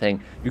kind of a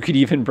thing, you could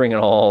even bring it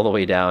all the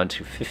way down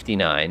to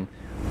 59.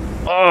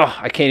 Oh,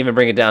 I can't even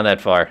bring it down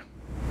that far.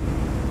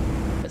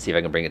 Let's see if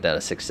I can bring it down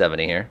to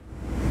 670 here.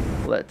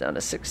 Let it down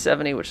to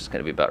 670, which is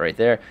going to be about right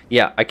there.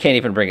 Yeah, I can't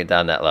even bring it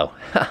down that low.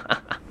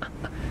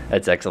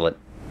 That's excellent.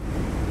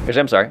 Actually,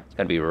 I'm sorry. It's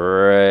going to be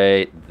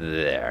right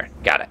there.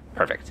 Got it.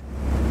 Perfect.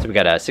 So we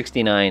got a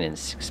 69 and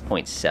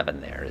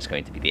 6.7 there is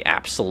going to be the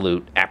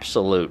absolute,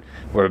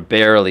 we're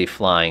barely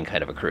flying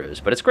kind of a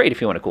cruise. But it's great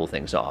if you want to cool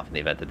things off in the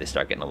event that they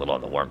start getting a little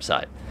on the warm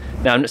side.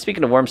 Now,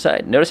 speaking of warm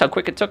side, notice how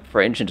quick it took for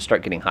our engine to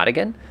start getting hot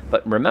again.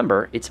 But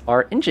remember, it's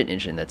our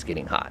engine that's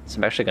getting hot. So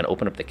I'm actually going to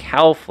open up the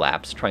cowl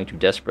flaps, trying to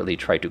desperately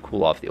try to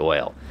cool off the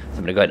oil. So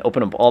I'm going to go ahead and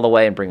open them all the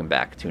way and bring them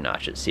back 2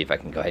 notches. See if I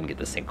can go ahead and get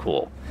this thing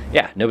cool.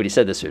 Yeah, nobody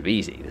said this would be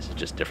easy. This is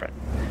just different.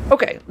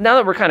 Okay, now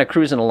that we're kind of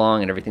cruising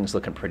along and everything's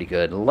looking pretty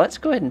good, let's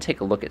go ahead and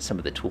take a look at some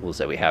of the tools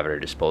that we have at our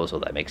disposal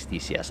that makes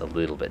DCS a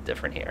little bit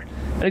different here.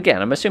 And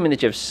again, I'm assuming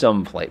that you have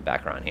some flight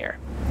background here.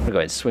 I'm going to go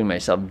ahead and swing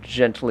myself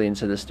gently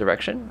into this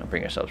direction. I'll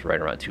bring ourselves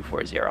right around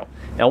 240.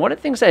 Now, one of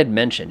the things I had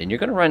mentioned, and you're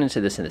going to run into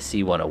this in the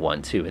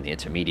C-101 too in the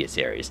intermediate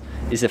series,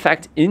 is the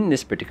fact in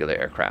this particular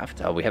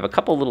aircraft, we have a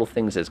couple little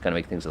things that's going to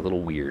make things a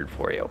little weird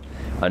for you.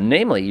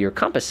 Namely, your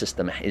compass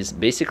system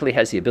basically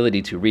has the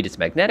ability to read its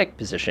magnetic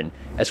position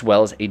as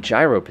well as a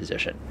gyro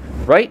position.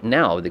 Right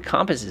now, the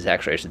compass is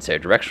actually, I should say, a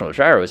directional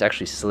gyro is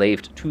actually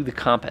slaved to the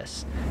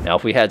compass. Now,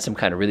 if we had some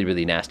kind of really,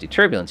 really nasty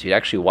turbulence, you'd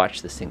actually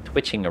watch this thing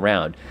twitching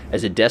around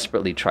as it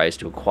desperately tries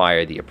to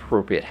acquire the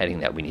appropriate heading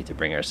that we need to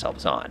bring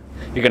ourselves on.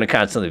 You're going to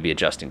constantly be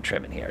adjusting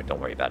trim in here.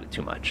 Don't worry about it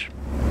too much.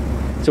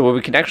 So what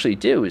we can actually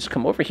do is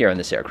come over here on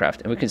this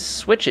aircraft and we can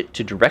switch it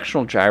to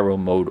directional gyro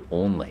mode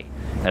only.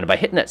 And by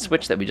hitting that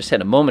switch that we just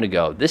hit a moment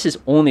ago, this is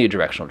only a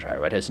directional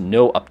gyro. It has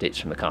no updates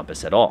from the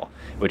compass at all,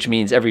 which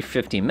means every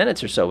 15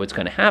 minutes or so, what's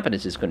going to happen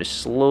is it's going to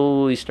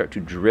slowly start to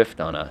drift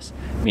on us,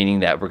 meaning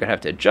that we're going to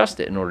have to adjust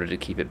it in order to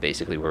keep it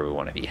basically where we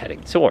want to be heading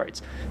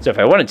towards. So if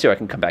I wanted to, I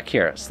can come back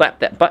here, slap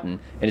that button,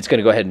 and it's going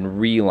to go ahead and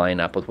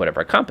reline up with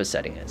whatever our compass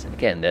setting is. And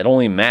again, that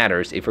only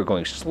matters if we're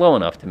going slow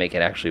enough to make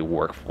it actually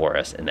work for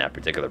us in that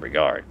particular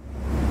regard.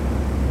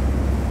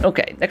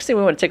 Okay, next thing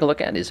we want to take a look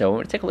at is we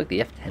want to take a look at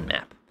the F10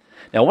 map.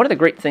 Now, one of the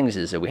great things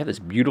is that we have this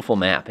beautiful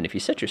map, and if you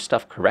set your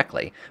stuff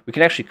correctly, we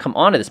can actually come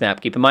onto this map.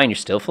 Keep in mind, you're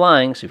still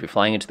flying, so if you're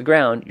flying into the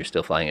ground, you're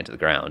still flying into the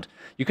ground.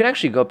 You can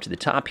actually go up to the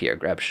top here,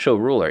 grab Show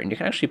Ruler, and you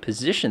can actually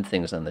position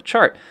things on the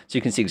chart so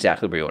you can see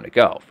exactly where you want to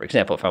go. For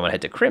example, if I want to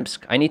head to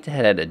Krimsk, I need to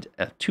head at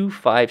a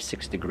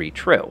 256 degree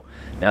true.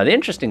 Now, the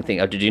interesting thing,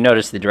 did you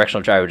notice the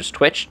directional gyro just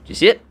twitched? Do you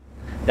see it?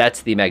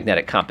 That's the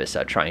magnetic compass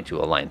trying to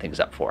align things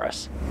up for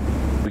us.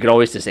 We can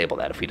always disable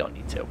that if we don't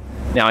need to.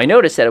 Now, I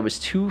noticed that it was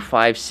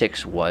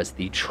 256 was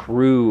the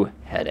true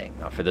heading.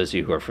 Now, for those of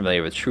you who are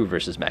familiar with true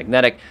versus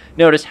magnetic,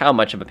 notice how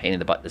much of a pain in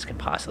the butt this can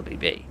possibly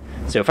be.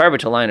 So if I were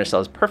to align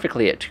ourselves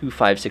perfectly at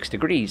 256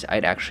 degrees,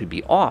 I'd actually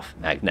be off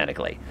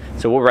magnetically.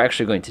 So what we're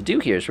actually going to do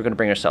here is we're going to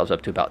bring ourselves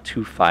up to about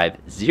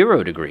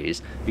 250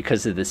 degrees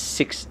because of the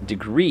 6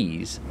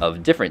 degrees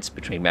of difference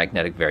between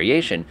magnetic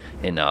variation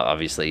and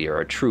obviously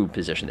your true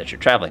position that you're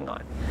traveling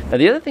on. Now,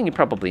 the other thing you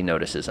probably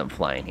notice as I'm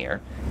flying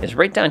here is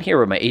right down here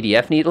where my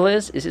ADF needle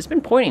is it's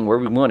been pointing where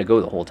we want to go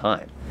the whole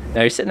time.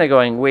 Now, you're sitting there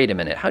going, wait a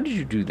minute, how did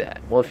you do that?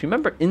 Well, if you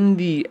remember in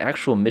the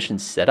actual mission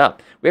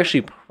setup, we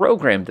actually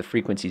programmed the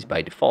frequencies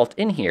by default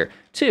in here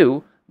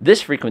to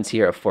this frequency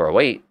here of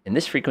 408 and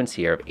this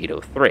frequency here of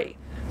 803.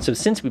 So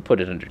since we put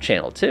it under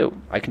channel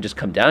 2, I can just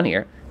come down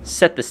here,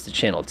 set this to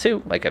channel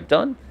 2 like I've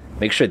done,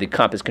 make sure the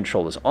compass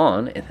control is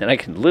on, and then I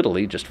can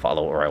literally just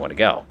follow where I want to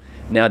go.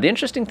 Now, the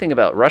interesting thing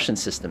about Russian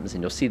systems,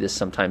 and you'll see this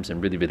sometimes in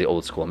really, really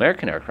old school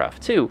American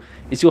aircraft too,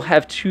 is you'll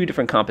have 2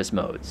 different compass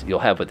modes. You'll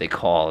have what they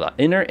call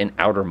inner and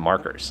outer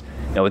markers.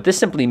 Now, what this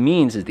simply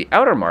means is the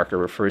outer marker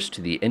refers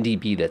to the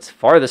NDB that's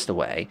farthest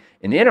away,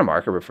 and the inner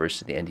marker refers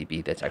to the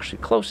NDB that's actually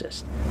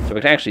closest. So what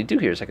I can actually do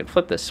here is I can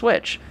flip this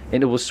switch,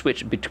 and it will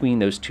switch between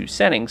those 2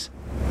 settings,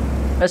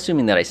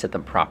 assuming that I set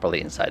them properly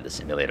inside the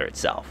simulator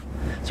itself.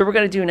 So what we're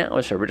going to do now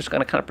is we're just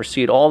going to kind of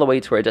proceed all the way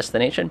to our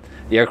destination.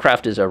 The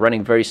aircraft is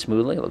running very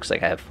smoothly. It looks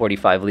like I have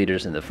 45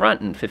 liters in the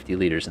front and 50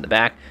 liters in the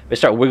back. If I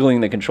start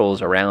wiggling the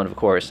controls around, of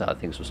course,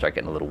 things will start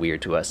getting a little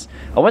weird to us.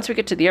 Once we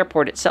get to the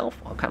airport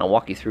itself, I'll kind of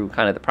walk you through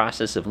kind of the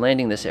process of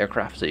landing this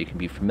aircraft so you can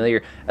be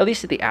familiar, at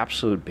least at the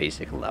absolute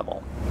basic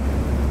level.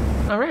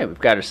 All right, we've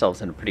got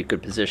ourselves in a pretty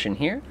good position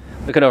here.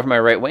 Looking over my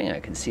right wing, I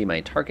can see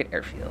my target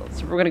airfield.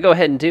 So what we're going to go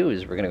ahead and do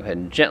is we're going to go ahead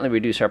and gently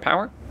reduce our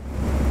power.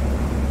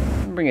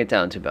 Bring it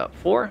down to about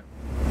 4.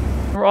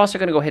 And we're also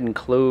going to go ahead and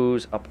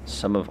close up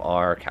some of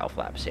our cowl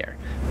flaps here.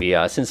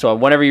 Since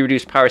whenever you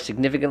reduce power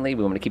significantly,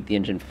 we want to keep the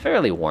engine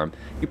fairly warm.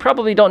 You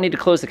probably don't need to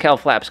close the cowl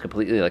flaps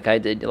completely like I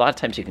did. A lot of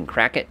times you can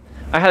crack it.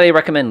 I highly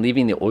recommend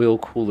leaving the oil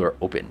cooler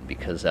open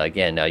because,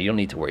 again, you don't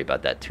need to worry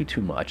about that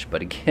too much.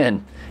 But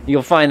again,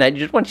 you'll find that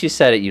just once you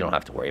set it, you don't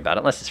have to worry about it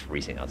unless it's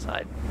freezing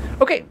outside.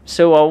 Okay,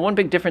 so one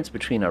big difference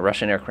between a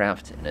Russian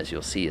aircraft and as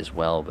you'll see as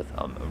well with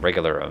a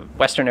regular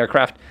Western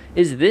aircraft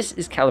is this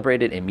is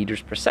calibrated in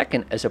meters per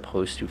second as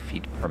opposed to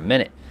feet per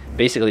minute.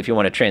 Basically, if you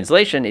want a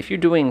translation, if you're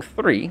doing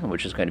 3,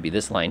 which is going to be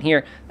this line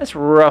here, that's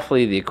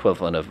roughly the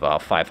equivalent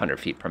of 500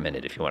 feet per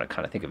minute if you want to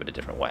kind of think of it a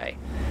different way.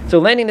 So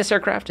landing this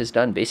aircraft is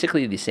done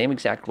basically the same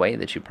exact way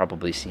that you've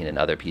probably seen in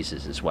other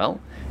pieces as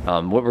well.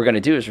 What we're going to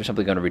do is we're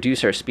simply going to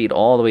reduce our speed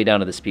all the way down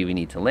to the speed we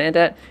need to land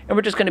at, and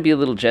we're just going to be a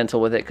little gentle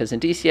with it because in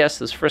DCS,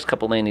 those first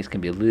couple landings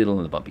can be a little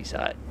on the bumpy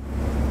side.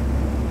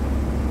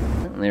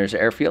 There's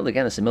our airfield.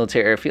 Again, this is a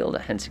military airfield,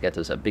 hence you got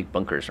those big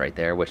bunkers right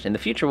there, which in the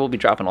future we'll be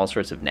dropping all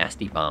sorts of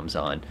nasty bombs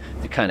on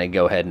to kind of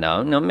go ahead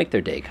and make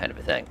their day kind of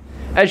a thing.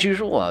 As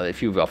usual,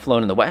 if you've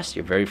flown in the West,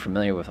 you're very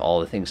familiar with all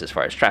the things as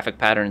far as traffic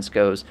patterns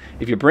goes.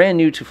 If you're brand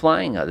new to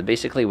flying,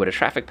 basically what a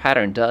traffic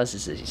pattern does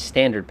is a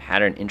standard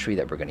pattern entry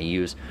that we're going to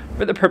use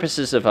for the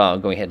purposes of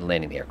going ahead and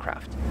landing the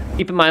aircraft.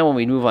 Keep in mind when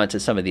we move on to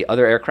some of the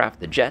other aircraft,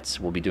 the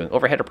jets, we'll be doing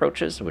overhead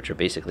approaches, which are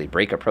basically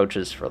brake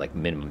approaches for like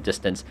minimum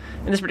distance.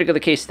 In this particular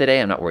case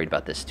today, I'm not worried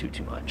about this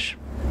too much.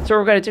 So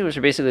what we're going to do is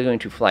we're basically going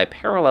to fly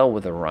parallel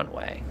with the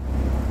runway.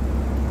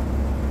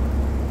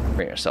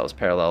 Bring ourselves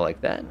parallel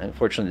like that.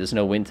 Unfortunately, there's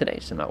no wind today,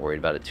 so I'm not worried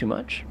about it too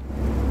much.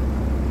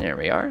 There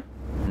we are.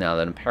 Now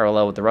that I'm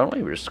parallel with the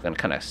runway, we're just going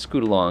to kind of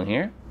scoot along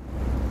here.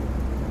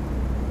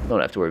 Don't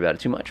have to worry about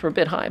it too much. We're a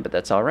bit high, but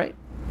that's all right.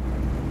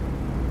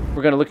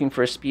 We're going to looking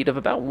for a speed of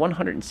about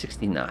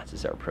 160 knots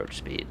as our approach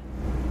speed.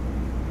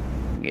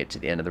 We get to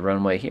the end of the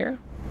runway here.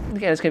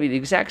 Again, it's going to be the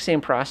exact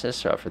same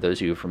process for those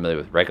of you who are familiar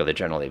with regular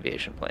general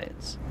aviation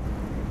planes.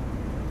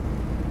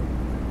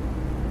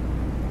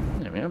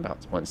 There we are, about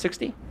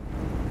 160.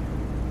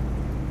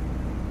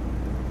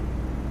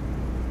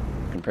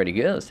 Looking pretty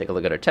good. Let's take a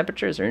look at our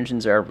temperatures. Our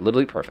engines are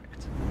literally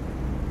perfect.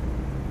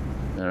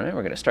 All right,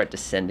 we're going to start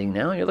descending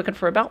now. You're looking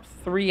for about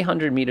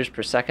 300 meters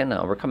per second.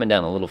 Now, we're coming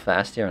down a little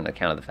fast here on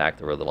account of the fact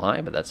that we're a little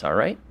high, but that's all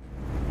right.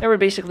 And we're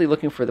basically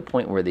looking for the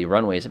point where the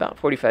runway is about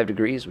 45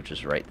 degrees, which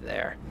is right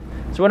there.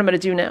 So what I'm going to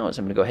do now is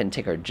I'm going to go ahead and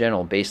take our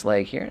general base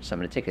leg here. So I'm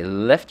going to take a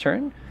left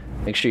turn.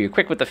 Make sure you're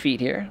quick with the feet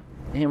here.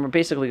 And we're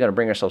basically going to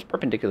bring ourselves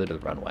perpendicular to the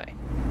runway.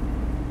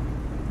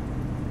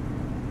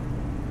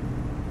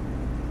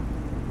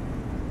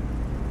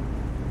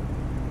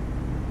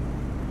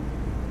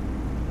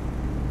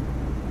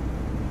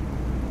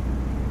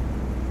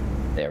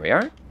 There we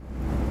are.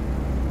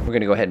 We're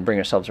going to go ahead and bring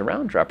ourselves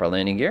around, drop our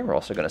landing gear. We're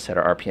also going to set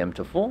our RPM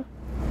to full.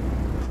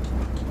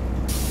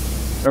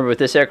 Remember, with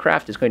this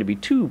aircraft, it's going to be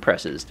 2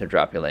 presses to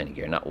drop your landing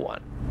gear, not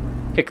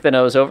 1. Kick the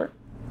nose over.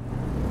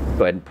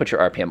 Go ahead and put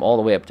your RPM all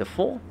the way up to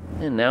full.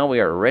 And now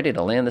we are ready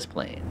to land this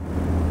plane.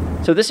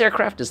 So this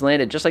aircraft is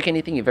landed just like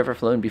anything you've ever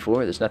flown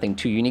before. There's nothing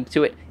too unique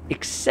to it,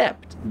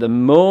 except the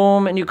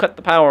moment you cut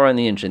the power on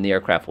the engine, the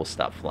aircraft will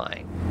stop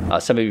flying.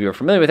 Some of you are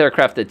familiar with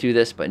aircraft that do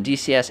this, but in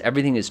DCS,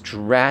 everything is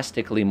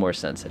drastically more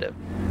sensitive.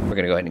 We're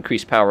going to go ahead and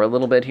increase power a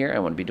little bit here. I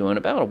want to be doing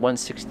about a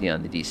 160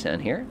 on the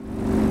descent here.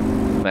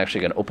 I'm actually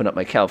going to open up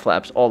my cowl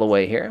flaps all the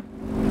way here.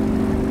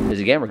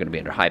 Because again, we're going to be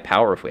under high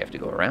power if we have to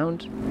go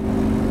around.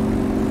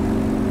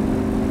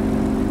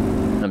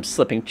 I'm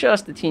slipping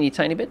just a teeny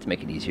tiny bit to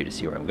make it easier to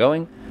see where I'm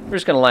going. We're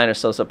just going to line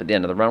ourselves up at the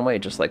end of the runway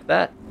just like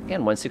that.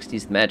 Again, 160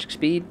 is the magic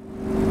speed.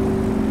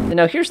 And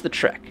now here's the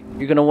trick.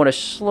 You're going to want to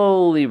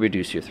slowly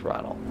reduce your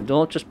throttle.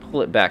 Don't just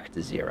pull it back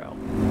to 0.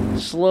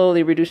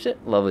 Slowly reduce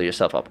it, level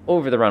yourself up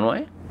over the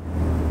runway.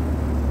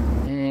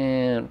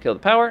 And kill the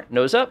power,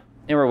 nose up,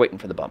 and we're waiting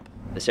for the bump.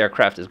 This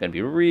aircraft is going to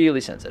be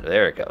really sensitive.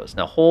 There it goes.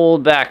 Now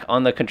hold back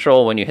on the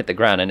control when you hit the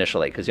ground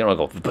initially, because you don't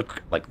want to go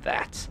like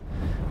that.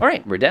 All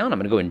right, we're down. I'm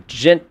going to go and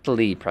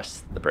gently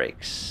press the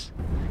brakes.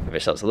 Give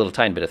ourselves a little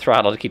tiny bit of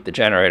throttle to keep the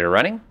generator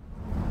running.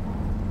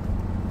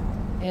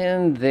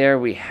 And there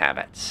we have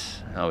it.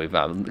 We've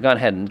gone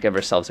ahead and give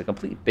ourselves a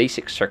complete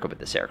basic circuit with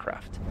this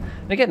aircraft.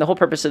 And again, the whole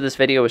purpose of this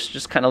video is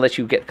just kind of let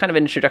you get kind of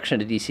an introduction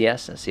to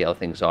DCS and see how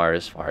things are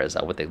as far as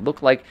what they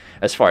look like,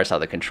 as far as how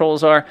the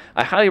controls are.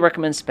 I highly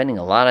recommend spending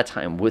a lot of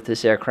time with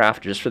this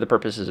aircraft just for the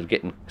purposes of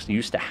getting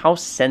used to how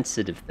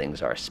sensitive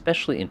things are,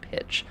 especially in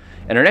pitch.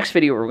 In our next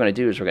video, what we're going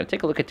to do is we're going to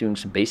take a look at doing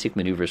some basic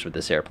maneuvers with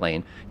this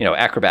airplane,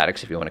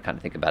 acrobatics if you want to kind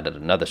of think about it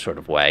another sort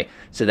of way,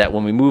 so that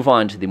when we move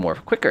on to the more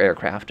quicker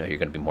aircraft, you're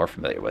going to be more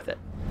familiar with it.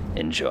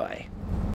 Enjoy.